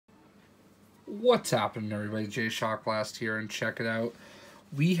What's happening, everybody? Jay Shockblast here, and check it out.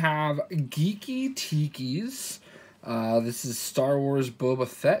 We have Geeki Tikis. This is Star Wars Boba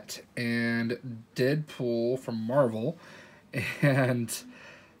Fett and Deadpool from Marvel. And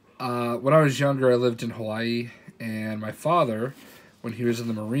when I was younger, I lived in Hawaii, and my father, when he was in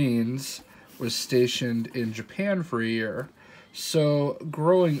the Marines, was stationed in Japan for a year. So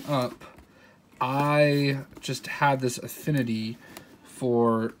growing up, I just had this affinity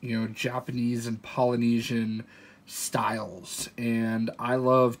for, Japanese and Polynesian styles, and I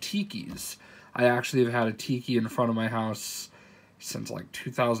love tikis. I actually have had a tiki in front of my house since like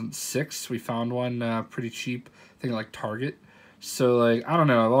 2006. We found one pretty cheap, I think like Target. So like, I don't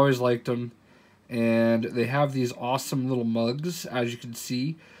know, I've always liked them, and they have these awesome little mugs, as you can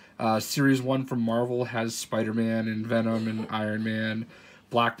see. Series 1 from Marvel has Spider-Man and Venom and Iron Man,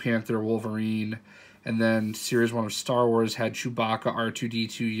 Black Panther, Wolverine, and then Series 1 of Star Wars had Chewbacca,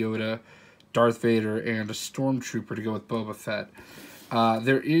 R2-D2, Yoda, Darth Vader, and a Stormtrooper to go with Boba Fett.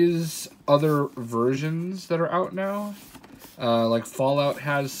 There is other versions that are out now. Like Fallout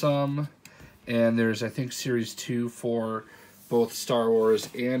has some, and there's, I think, Series 2 for both Star Wars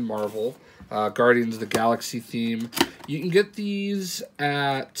and Marvel. Guardians of the Galaxy theme. You can get these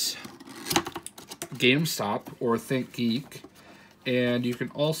at GameStop or Think Geek. And you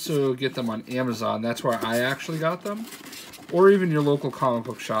can also get them on Amazon. That's where I actually got them. Or even your local comic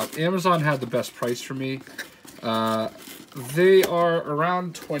book shop. Amazon had the best price for me. They are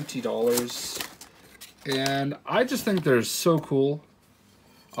around $20. And I just think they're so cool.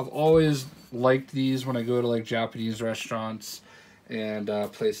 I've always liked these when I go to like Japanese restaurants and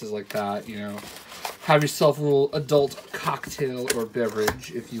places like that. You know, have yourself a little adult cocktail or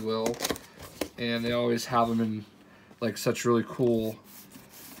beverage, if you will. And they always have them in like such really cool,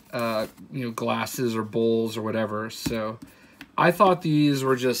 glasses or bowls or whatever. So I thought these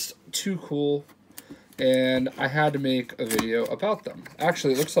were just too cool, and I had to make a video about them.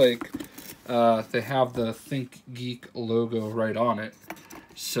 Actually, it looks like they have the Think Geek logo right on it.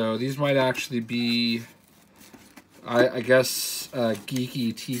 So these might actually be, I guess,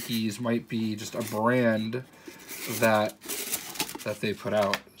 Geeki Tikis might be just a brand that they put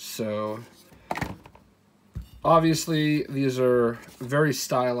out. So obviously, these are very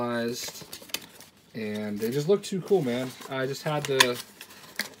stylized, and they just look too cool, man. I just had to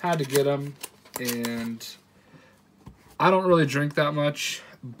get them, and I don't really drink that much,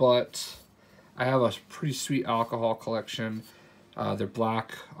 but I have a pretty sweet alcohol collection. They're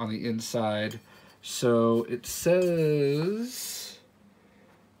black on the inside, so it says,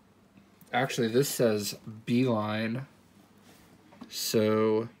 actually, this says Beeline,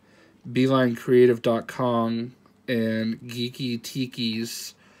 so BeelineCreative.com and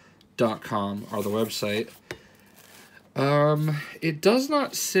GeekyTikis.com are the website. It does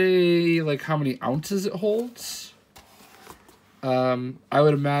not say like how many ounces it holds. I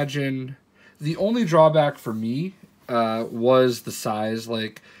would imagine the only drawback for me was the size.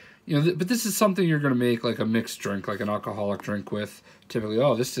 Like, but this is something you're gonna make like a mixed drink, like an alcoholic drink with. Typically,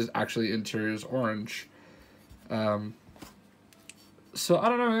 oh, this is actually interior is orange. So, I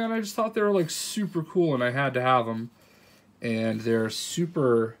don't know, man, I just thought they were, like, super cool, and I had to have them. And they're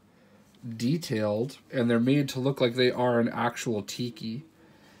super detailed, and they're made to look like they are an actual tiki.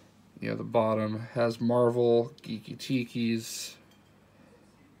 The bottom has Marvel, Geeki Tikis,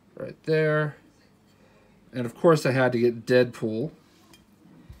 right there. And, of course, I had to get Deadpool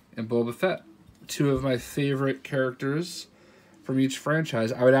and Boba Fett, two of my favorite characters from each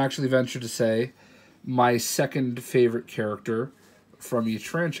franchise. I would actually venture to say my second favorite character from each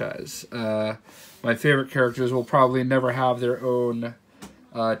franchise. My favorite characters will probably never have their own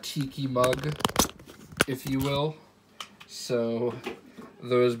tiki mug, if you will. So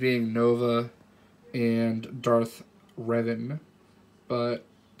those being Nova and Darth Revan. But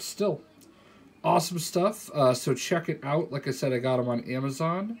still, awesome stuff. So check it out. Like I said, I got them on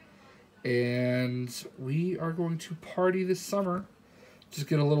Amazon. And we are going to party this summer. Just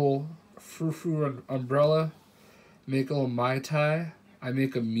get a little frou-frou umbrella. Make a little Mai Tai. I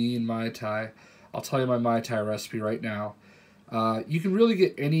make a mean Mai Tai. I'll tell you my Mai Tai recipe right now. You can really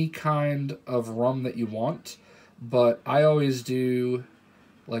get any kind of rum that you want, but I always do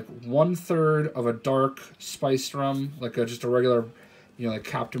like 1/3 of a dark spiced rum, like just a regular, like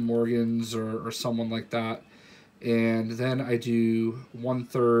Captain Morgan's or someone like that. And then I do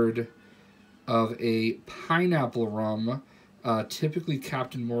 1/3 of a pineapple rum. Typically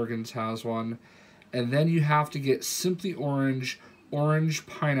Captain Morgan's has one. And then you have to get Simply Orange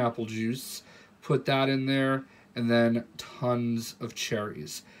pineapple juice, put that in there, and then tons of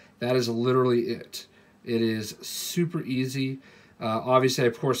cherries. That is literally it. It is super easy. Obviously, I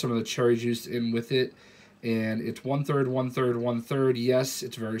pour some of the cherry juice in with it, and it's 1/3, 1/3, 1/3. Yes,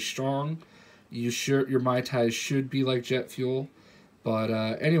 it's very strong. Your Mai Tai should be like jet fuel. But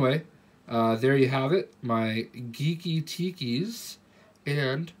anyway, there you have it. My Geeki Tikis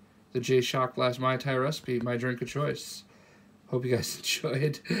and the J Shot Glass Mai Tai recipe, my drink of choice. Hope you guys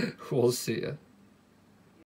enjoyed. We'll see ya.